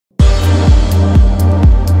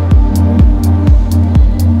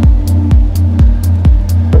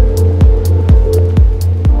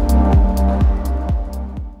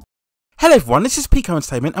Hello everyone, this is Pico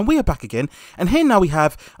Entertainment and we are back again, and here now we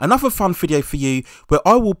have another fun video for you where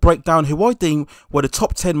I will break down who I deem were the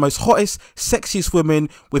top 10 most hottest, sexiest women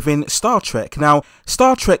within Star Trek. Now,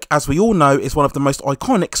 Star Trek, as we all know, is one of the most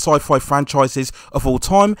iconic sci-fi franchises of all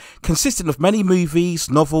time, consisting of many movies,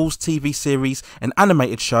 novels, TV series and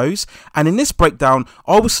animated shows, and in this breakdown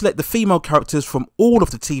I will select the female characters from all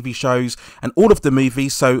of the TV shows and all of the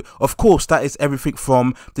movies. So of course that is everything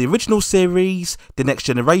from the original series, The Next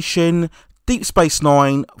Generation, Deep Space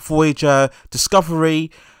Nine, Voyager,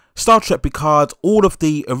 Discovery, Star Trek Picard, all of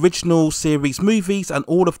the original series movies and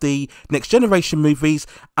all of the Next Generation movies,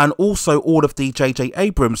 and also all of the JJ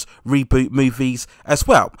Abrams reboot movies as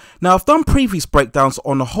well. Now, I've done previous breakdowns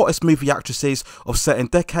on the hottest movie actresses of certain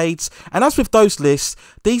decades, and as with those lists,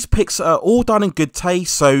 these picks are all done in good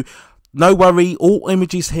taste, so no worry, all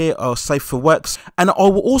images here are safe for works, and I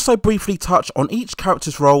will also briefly touch on each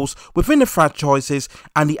character's roles within the franchises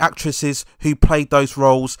and the actresses who played those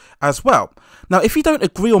roles as well. Now, if you don't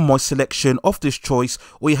agree on my selection of this choice,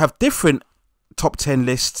 or you have different top 10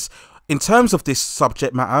 lists in terms of this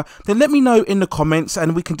subject matter, then let me know in the comments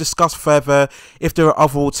and we can discuss further if there are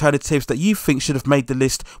other alternatives that you think should have made the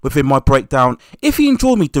list within my breakdown. If you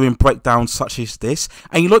enjoy me doing breakdowns such as this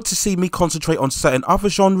and you'd like to see me concentrate on certain other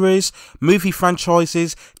genres, movie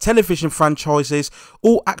franchises, television franchises,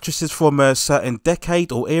 or actresses from a certain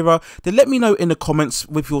decade or era, then let me know in the comments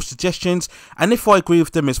with your suggestions, and if I agree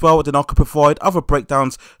with them as well, then I could provide other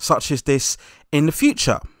breakdowns such as this in the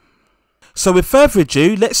future. So with further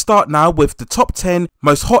ado, let's start now with the top 10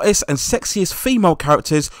 most hottest and sexiest female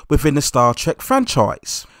characters within the Star Trek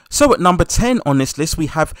franchise. So at number 10 on this list we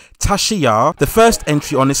have Shakaya. The first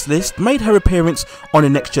entry on this list made her appearance on The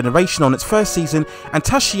Next Generation on its first season, and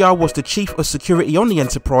Shakaya was the chief of security on the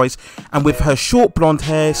Enterprise, and with her short blonde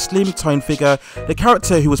hair, slim toned figure, the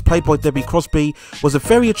character, who was played by Debbie Crosby, was a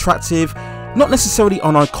very attractive, not necessarily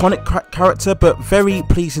an iconic character, but very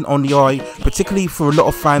pleasing on the eye, particularly for a lot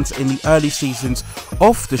of fans in the early seasons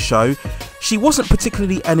of the show. She wasn't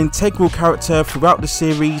particularly an integral character throughout the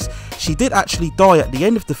series. She did actually die at the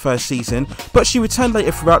end of the first season, but she returned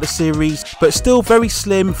later throughout the series, but still very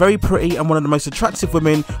slim, very pretty, and one of the most attractive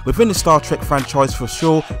women within the Star Trek franchise for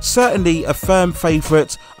sure. Certainly a firm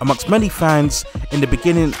favourite amongst many fans in the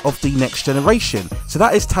beginning of the Next Generation. So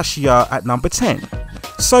that is Shakaya at number 10.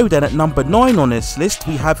 So then at number 9 on this list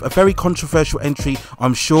we have a very controversial entry,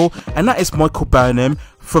 I'm sure, and that is Michael Burnham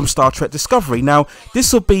from Star Trek Discovery. Now,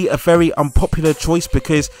 this will be a very unpopular choice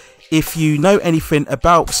because if you know anything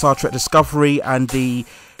about Star Trek Discovery and the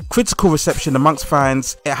critical reception amongst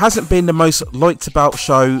fans, it hasn't been the most liked about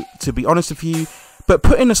show, to be honest with you. But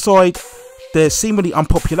putting aside the seemingly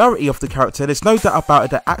unpopularity of the character, there's no doubt about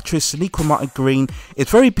it that actress Sonequa Martin-Green is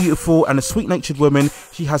very beautiful and a sweet-natured woman.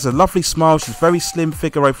 She has a lovely smile, she's a very slim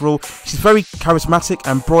figure overall, she's very charismatic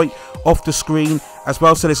and bright off the screen as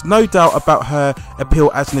well, so there's no doubt about her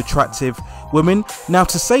appeal as an attractive woman. Now,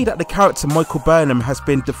 to say that the character Michael Burnham has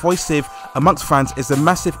been divisive amongst fans is a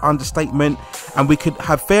massive understatement, and we could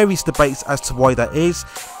have various debates as to why that is,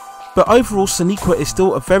 but overall Sonequa is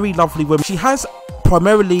still a very lovely woman. She has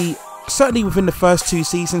primarily, certainly within the first 2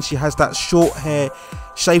 seasons, she has that short hair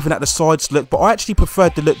shaven at the sides look, but I actually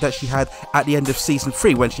preferred the look that she had at the end of season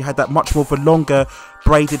 3 when she had that much more of a longer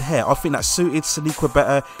braided hair. I think that suited Sonequa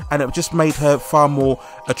better and it just made her far more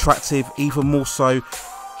attractive, even more so.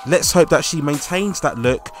 Let's hope that she maintains that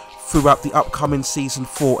look throughout the upcoming season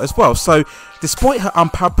 4 as well. So despite her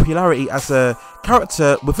unpopularity as a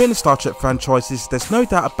character within the Star Trek franchises, there's no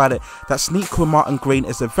doubt about it that Sonequa Martin-Green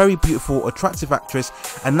is a very beautiful, attractive actress,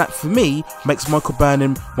 and that for me makes Michael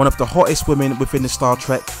Burnham one of the hottest women within the Star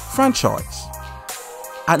Trek franchise.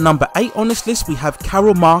 At number 8 on this list we have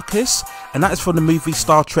Carol Marcus, and that is from the movie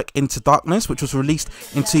Star Trek Into Darkness, which was released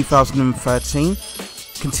in 2013.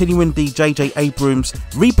 Continuing the JJ Abrams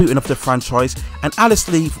rebooting of the franchise, and Alice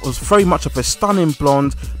Leaf was very much of a stunning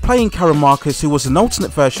blonde, playing Carol Marcus, who was an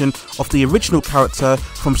alternate version of the original character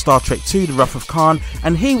from Star Trek II, The Wrath of Khan,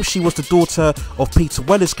 and here she was the daughter of Peter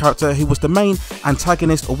Weller's character, who was the main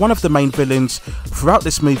antagonist or one of the main villains throughout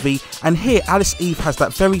this movie. And here Alice Eve has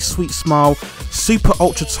that very sweet smile, super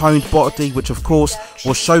ultra toned body, which of course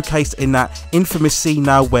was showcased in that infamous scene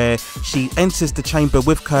now where she enters the chamber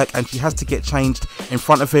with Kirk and she has to get changed in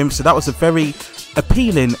front of him. So that was a very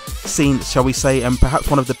appealing scene, shall we say, and perhaps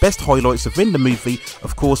one of the best highlights within the movie,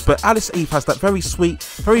 of course. But Alice Eve has that very sweet,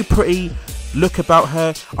 very pretty look about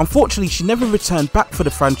her. Unfortunately, she never returned back for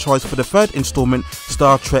the franchise for the third installment,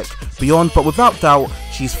 Star Trek beyond. But without doubt,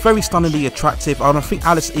 she's very stunningly attractive, and I think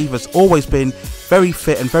Alice Eve has always been very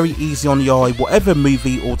fit and very easy on the eye, whatever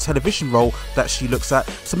movie or television role that she looks at.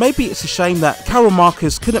 So maybe it's a shame that Carol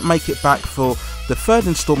Marcus couldn't make it back for the third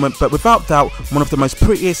installment, but without doubt one of the most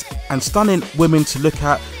prettiest and stunning women to look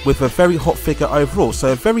at, with a very hot figure overall.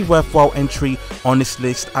 So a very worthwhile entry on this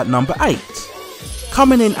list at number 8.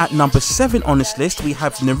 Coming in at number 7 on this list, we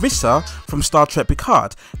have Nerissa from Star Trek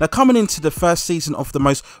Picard. Now, coming into the first season of the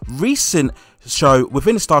most recent show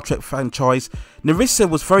within the Star Trek franchise, Nerissa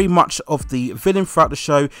was very much of the villain throughout the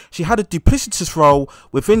show. She had a duplicitous role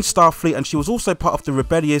within Starfleet, and she was also part of the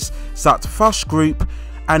rebellious Zat Fush group,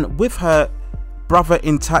 and with her brother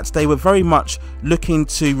intact, they were very much looking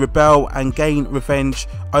to rebel and gain revenge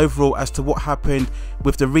overall as to what happened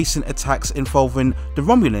with the recent attacks involving the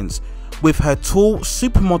Romulans. With her tall,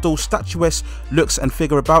 supermodel, statuesque looks and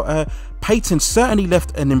figure about her, Peyton certainly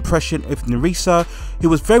left an impression of Nerissa, who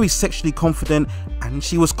was very sexually confident, and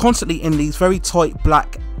she was constantly in these very tight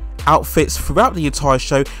black outfits throughout the entire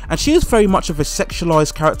show, and she was very much of a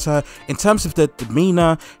sexualized character in terms of the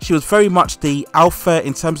demeanor. She was very much the alpha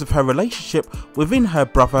in terms of her relationship within her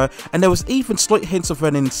brother, and there was even slight hints of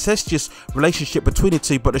an incestuous relationship between the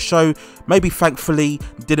two, but the show maybe thankfully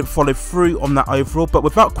didn't follow through on that overall. But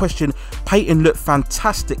without question, Peyton looked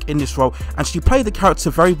fantastic in this role, and she played the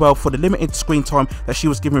character very well for the limited screen time that she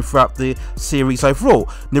was given throughout the series overall.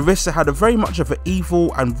 Nerissa had a very much of an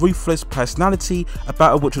evil and ruthless personality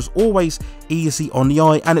about her, which was always easy on the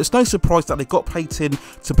eye, and it's no surprise that they got Peyton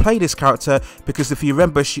to play this character, because if you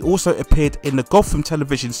remember, she also appeared in the Gotham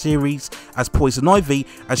television series as Poison Ivy,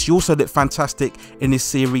 and she also looked fantastic in this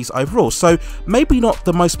series overall. So maybe not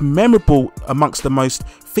the most memorable amongst the most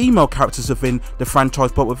female characters within the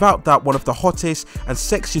franchise, but without doubt one of the hottest and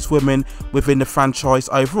sexiest women within the franchise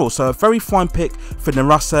overall. So a very fine pick for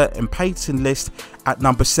Nerissa and Peyton list at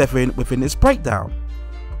number 7 within this breakdown.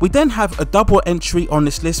 We then have a double entry on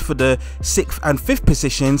this list for the 6th and 5th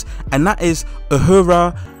positions, and that is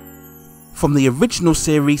Uhura from the original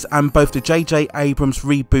series and both the J.J. Abrams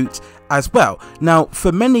reboot as well. Now,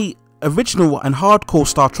 for many original and hardcore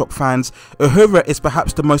Star Trek fans, Uhura is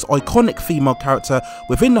perhaps the most iconic female character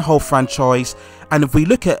within the whole franchise, and if we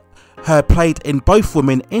look at her played in both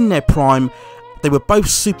women in their prime, they were both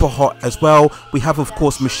super hot as well. We have, of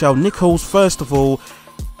course, Michelle Nichols, first of all,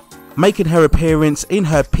 making her appearance in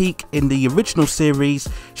her peak in the original series.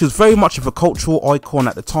 She was very much of a cultural icon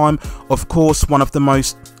at the time, of course one of the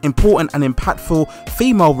most important and impactful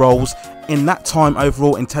female roles in that time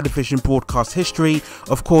overall in television broadcast history,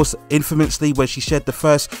 of course infamously where she shared the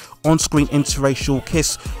first on-screen interracial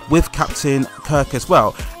kiss with Captain Kirk as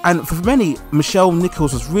well. And for many, Michelle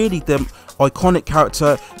Nichols was really the iconic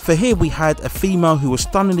character. For here we had a female who was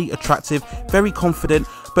stunningly attractive, very confident,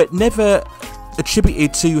 but never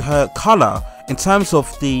attributed to her colour in terms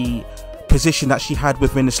of the position that she had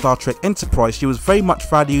within the Star Trek Enterprise. She was very much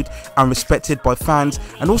valued and respected by fans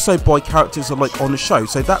and also by characters alike on the show,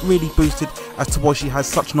 so that really boosted as to why she has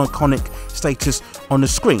such an iconic status on the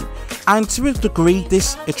screen. And to a degree,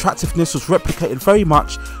 this attractiveness was replicated very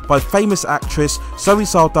much by famous actress Zoe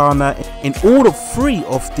Saldana in all of 3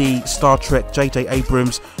 of the Star Trek J.J.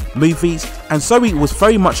 Abrams movies, and Zoe was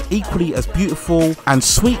very much equally as beautiful and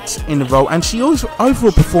sweet in the role, and she also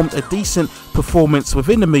overall performed a decent performance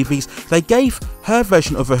within the movies. They gave her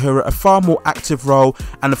version of Uhura a far more active role,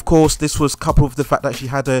 and of course this was coupled with the fact that she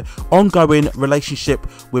had an ongoing relationship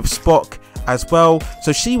with Spock as well,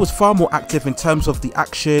 so she was far more active in terms of the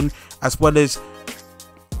action as well as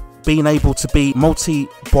being able to be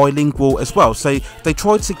multi-bilingual as well. So they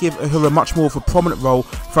tried to give Uhura much more of a prominent role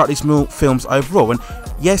throughout these films overall. And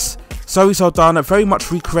yes, Zoe Saldana very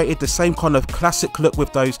much recreated the same kind of classic look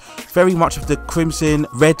with those very much of the crimson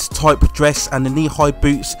red type dress and the knee-high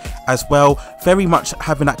boots as well, very much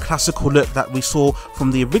having that classical look that we saw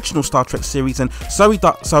from the original Star Trek series. And Zoe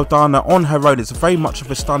Saldana on her own is very much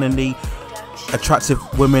of a stunningly attractive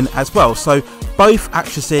woman as well. So both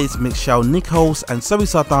actresses, Michelle Nichols and Zoe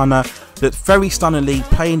Saldana, looked very stunningly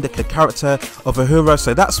playing the character of Uhura,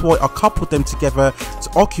 so that's why I coupled them together to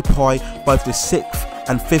occupy both the 6th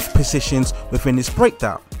and 5th positions within this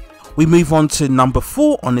breakdown. We move on to number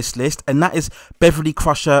 4 on this list, and that is Beverly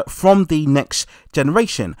Crusher from The Next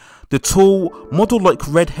Generation. The tall, model-like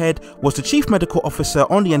redhead was the chief medical officer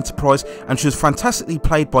on the Enterprise, and she was fantastically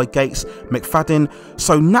played by Gates McFadden,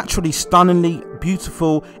 so naturally stunningly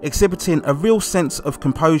beautiful, exhibiting a real sense of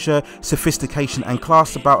composure, sophistication and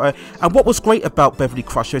class about her. And what was great about Beverly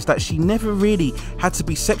Crusher is that she never really had to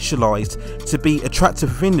be sexualized to be attractive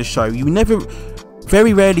within the show. You never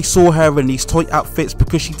very rarely saw her in these tight outfits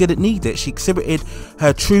because she didn't need it. She exhibited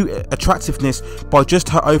her true attractiveness by just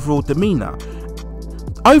her overall demeanour.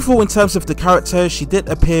 Overall, in terms of the character, she did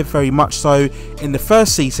appear very much so in the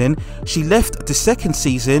first season. She left the second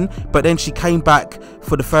season, but then she came back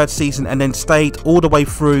for the third season and then stayed all the way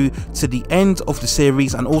through to the end of the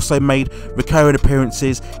series, and also made recurring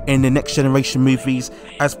appearances in the Next Generation movies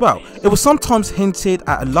as well. It was sometimes hinted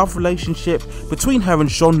at a love relationship between her and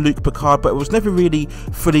Jean-Luc Picard, but it was never really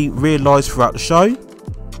fully realised throughout the show.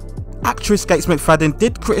 Actress Gates McFadden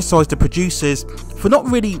did criticise the producers for not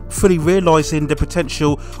really fully realising the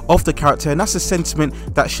potential of the character, and that's a sentiment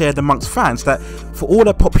that's shared amongst fans, that for all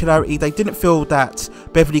her popularity they didn't feel that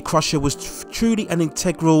Beverly Crusher was truly an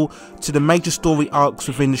integral to the major story arcs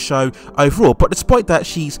within the show overall. But despite that,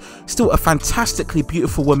 she's still a fantastically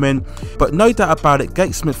beautiful woman, but no doubt about it,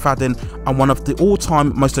 Gates McFadden are one of the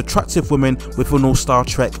all-time most attractive women within all Star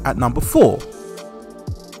Trek at number 4.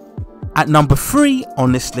 At number 3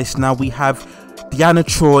 on this list now we have Deanna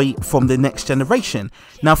Troi from the Next Generation.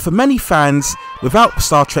 Now, for many fans without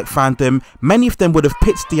Star Trek fandom, many of them would have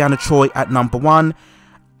picked Deanna Troi at number 1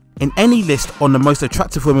 in any list on the most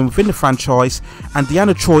attractive women within the franchise, and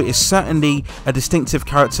Deanna Troi is certainly a distinctive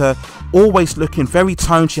character, always looking very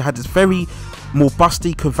toned. She had this very more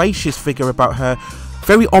busty, curvaceous figure about her,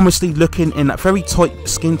 very honestly looking in that very tight,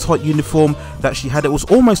 skin tight uniform that she had. It was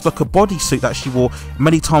almost like a bodysuit that she wore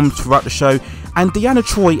many times throughout the show. And Deanna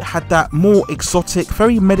Troi had that more exotic,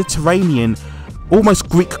 very Mediterranean, almost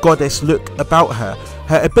Greek goddess look about her.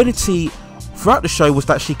 Her ability throughout the show was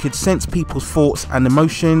that she could sense people's thoughts and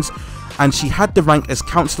emotions, and she had the rank as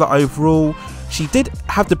counselor overall. She did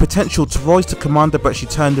have the potential to rise to commander, but she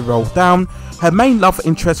turned the role down. Her main love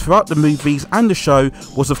interest throughout the movies and the show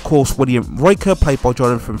was of course William Riker, played by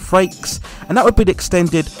Jonathan Frakes, and that would be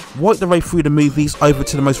extended right the way through the movies over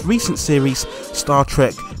to the most recent series, Star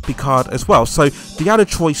Trek Picard as well. So Deanna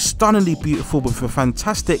Troi, stunningly beautiful with a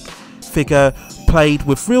fantastic figure, played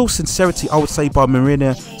with real sincerity, I would say, by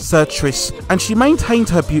Marina Sirtis, and she maintained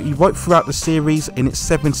her beauty right throughout the series in its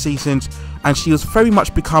 7 seasons, and she has very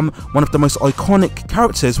much become one of the most iconic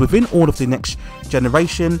characters within all of the Next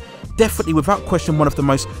Generation. Definitely, without question, one of the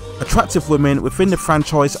most attractive women within the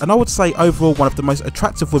franchise, and I would say overall one of the most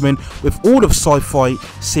attractive women with all of sci-fi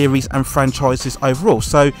series and franchises overall.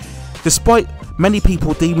 So despite many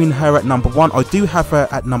people deeming her at number 1, I do have her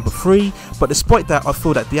at number 3, but despite that, I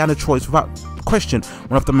feel that Deanna Troi is without question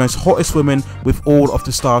one of the most hottest women with all of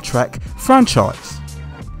the Star Trek franchise.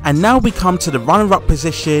 And now we come to the runner-up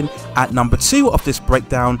position at number 2 of this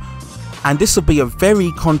breakdown, and this will be a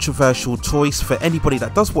very controversial choice for anybody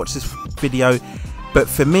that does watch this video, but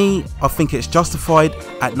for me, I think it's justified.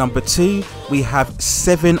 At number 2, we have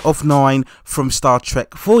 7 of 9 from Star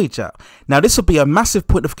Trek Voyager. Now, this will be a massive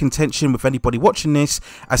point of contention with anybody watching this,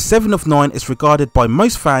 as 7 of 9 is regarded by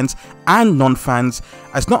most fans and non-fans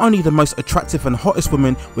as not only the most attractive and hottest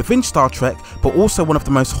woman within Star Trek, but also one of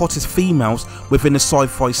the most hottest females within the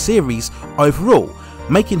sci-fi series overall.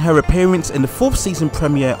 Making her appearance in the 4th season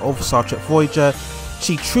premiere of Star Trek Voyager,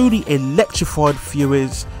 she truly electrified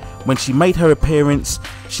viewers. When she made her appearance,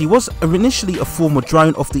 she was initially a former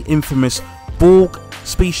drone of the infamous Borg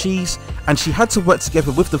species, and she had to work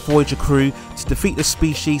together with the Voyager crew to defeat the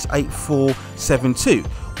species 8472.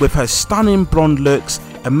 With her stunning blonde looks,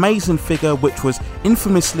 amazing figure, which was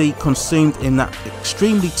infamously consumed in that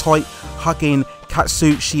extremely tight, hugging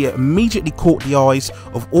catsuit, she immediately caught the eyes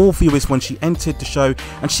of all viewers when she entered the show,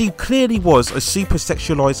 and she clearly was a super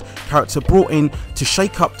sexualized character brought in to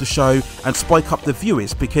shake up the show and spike up the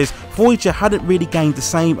viewers, because Voyager hadn't really gained the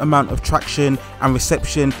same amount of traction and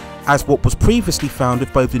reception as what was previously found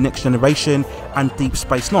with both the Next Generation and Deep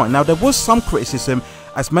Space Nine. Now, there was some criticism,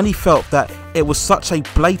 as many felt that it was such a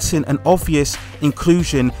blatant and obvious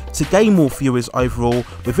inclusion to gain more viewers overall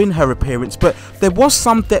within her appearance, but there was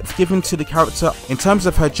some depth given to the character in terms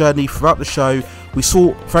of her journey throughout the show. We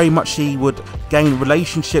saw very much she would gain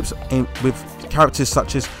relationships with characters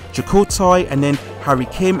such as Chakotay and then Harry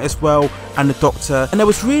Kim as well, and the Doctor, and there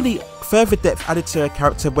was really further depth added to her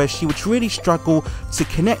character where she would really struggle to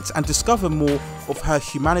connect and discover more of her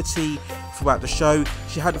humanity throughout the show.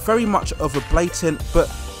 She had very much of a blatant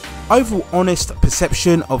but overall honest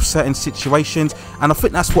perception of certain situations, and I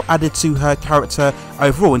think that's what added to her character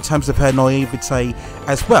overall in terms of her naivete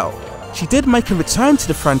as well. She did make a return to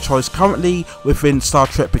the franchise currently within Star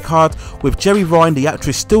Trek Picard, with Jeri Ryan, the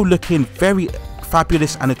actress, still looking very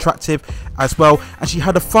fabulous and attractive as well, and she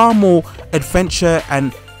had a far more adventure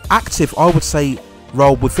and active, I would say,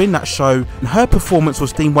 role within that show, and her performance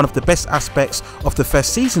was deemed one of the best aspects of the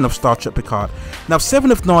first season of Star Trek Picard. Now,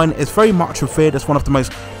 7 of 9 is very much revered as one of the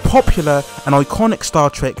most popular and iconic Star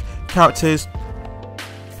Trek characters.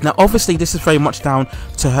 Now, obviously, this is very much down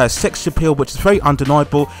to her sex appeal, which is very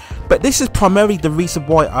undeniable, but this is primarily the reason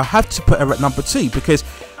why I have to put her at number 2, because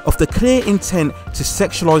of the clear intent to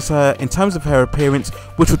sexualize her in terms of her appearance,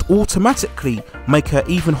 which would automatically make her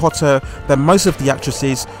even hotter than most of the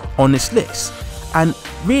actresses on this list. And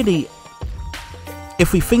really,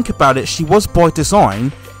 if we think about it, she was by design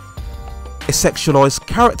a sexualized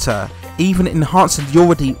character, even enhancing the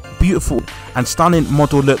already beautiful and stunning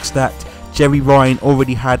model looks that Jeri Ryan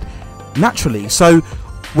already had naturally. So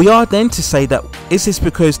we are then to say that, is this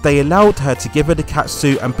because they allowed her to give her the cat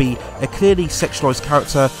suit and be a clearly sexualized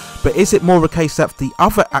character, but is it more a case that the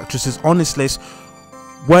other actresses on this list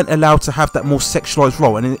weren't allowed to have that more sexualized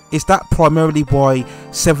role? And is that primarily why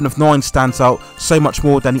 7 of 9 stands out so much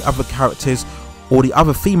more than the other characters or the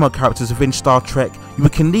other female characters within Star Trek? We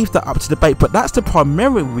can leave that up to debate, but that's the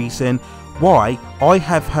primary reason why I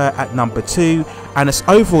have her at number 2, and it's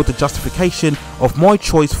overall the justification of my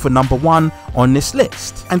choice for number 1 on this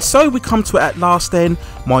list. And so we come to it at last then,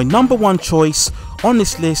 my number 1 choice on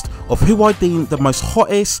this list of who I deem the most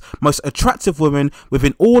hottest, most attractive woman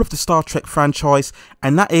within all of the Star Trek franchise,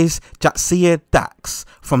 and that is Jadzia Dax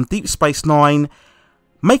from Deep Space Nine,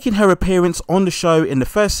 making her appearance on the show in the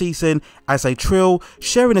first season as a Trill,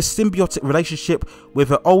 sharing a symbiotic relationship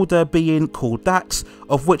with an older being called Dax,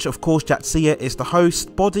 of which of course Jadzia is the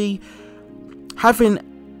host body,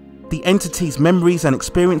 having the entity's memories and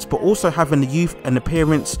experience, but also having the youth and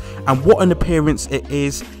appearance. And what an appearance it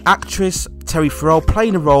is. Actress Terry Farrell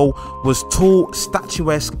playing the role was tall,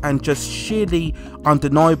 statuesque, and just sheerly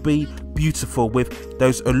undeniably beautiful, with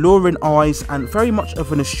those alluring eyes and very much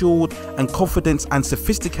of an assured and confident and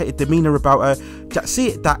sophisticated demeanor about her.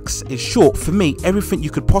 Jadzia Dax is short, for me, everything you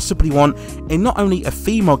could possibly want in not only a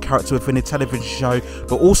female character within a television show,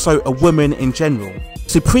 but also a woman in general.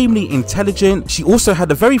 Supremely intelligent, she also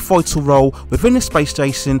had a very vital role within the space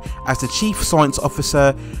station as the chief science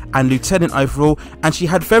officer and lieutenant overall, and she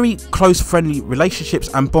had very close friendly relationships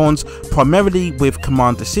and bonds, primarily with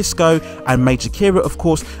Commander Sisko and Major Kira of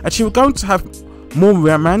course, and she was going to have more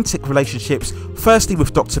romantic relationships, firstly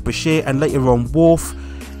with Dr. Bashir and later on Worf.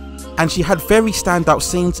 And she had very standout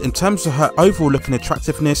scenes in terms of her overall look and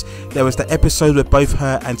attractiveness. There was the episode where both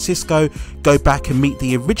her and Sisko go back and meet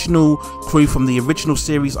the original crew from the original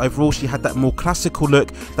series. Overall, she had that more classical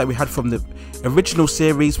look that we had from the original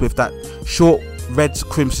series, with that short red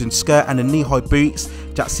crimson skirt and the knee-high boots.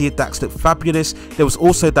 Jadzia Dax looked fabulous. There was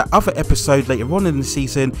also that other episode later on in the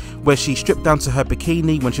season where she stripped down to her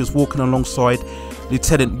bikini when she was walking alongside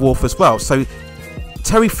Lieutenant Worf as well. So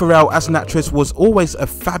Terry Farrell as an actress was always a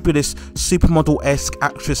fabulous supermodel-esque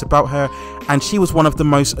actress about her, and she was one of the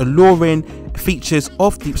most alluring features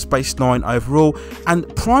of Deep Space Nine overall,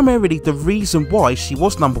 and primarily the reason why she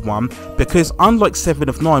was number 1, because unlike 7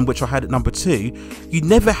 of 9, which I had at number 2, you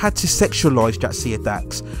never had to sexualize Jadzia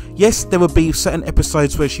Dax. Yes, there would be certain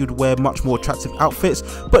episodes where she would wear much more attractive outfits,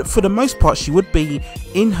 but for the most part she would be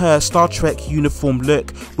in her Star Trek uniform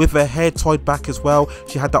look with her hair tied back as well.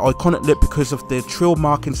 She had that iconic look because of the Trill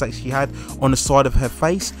markings that she had on the side of her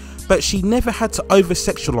face, but she never had to over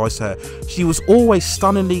sexualize her. She was always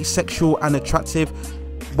stunningly sexual and attractive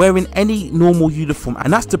wearing any normal uniform,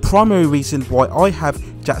 and that's the primary reason why I have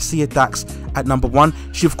Jadzia Dax at number 1.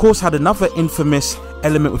 She of course had another infamous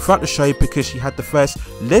element throughout the show because she had the first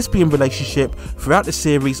lesbian relationship throughout the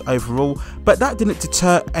series overall, but that didn't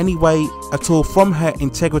deter anyway at all from her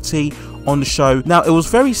integrity on the show. Now, it was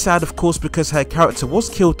very sad of course because her character was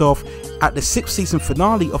killed off at the 6th season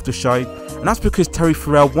finale of the show, and that's because Terry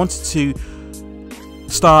Farrell wanted to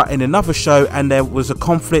star in another show and there was a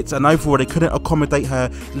conflict, and overall they couldn't accommodate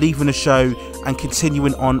her leaving the show and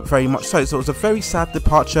continuing on very much so. So it was a very sad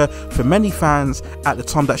departure for many fans at the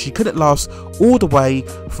time, that she couldn't last all the way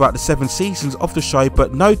throughout the 7 seasons of the show.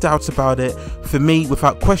 But no doubt about it, for me,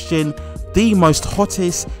 without question, the most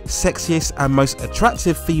hottest, sexiest and most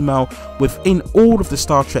attractive female within all of the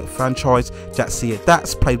Star Trek franchise, Jadzia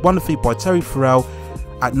Dax, played wonderfully by Terry Farrell,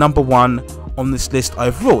 at number 1 on this list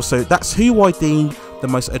overall. So that's who I deem the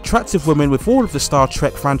most attractive woman with all of the Star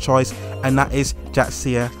Trek franchise, and that is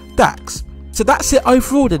Jadzia Dax. So that's it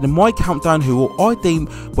overall then in my countdown who I deem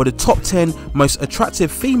were the top 10 most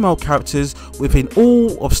attractive female characters within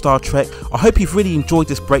all of Star Trek. I hope you've really enjoyed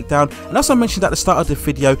this breakdown, and as I mentioned at the start of the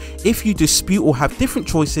video, if you dispute or have different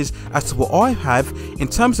choices as to what I have in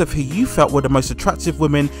terms of who you felt were the most attractive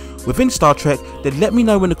women within Star Trek, then let me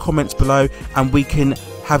know in the comments below and we can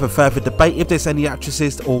have a further debate. If there's any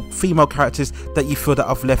actresses or female characters that you feel that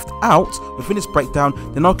I've left out within this breakdown,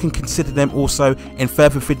 then I can consider them also in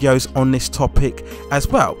further videos on this topic as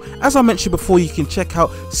well. As I mentioned before, you can check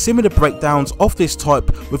out similar breakdowns of this type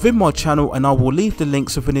within my channel, and I will leave the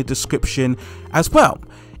links within the description as well.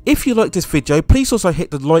 If you like this video, please also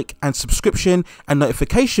hit the like and subscription and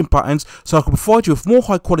notification buttons so I can provide you with more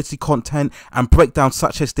high quality content and breakdowns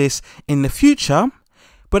such as this in the future.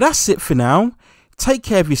 But that's it for now. Take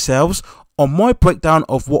care of yourselves on my breakdown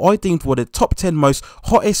of what I deemed were the top 10 most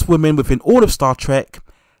hottest women within all of Star Trek.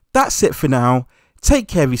 That's it for now. Take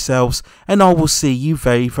care of yourselves, and I will see you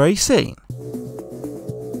very, very soon.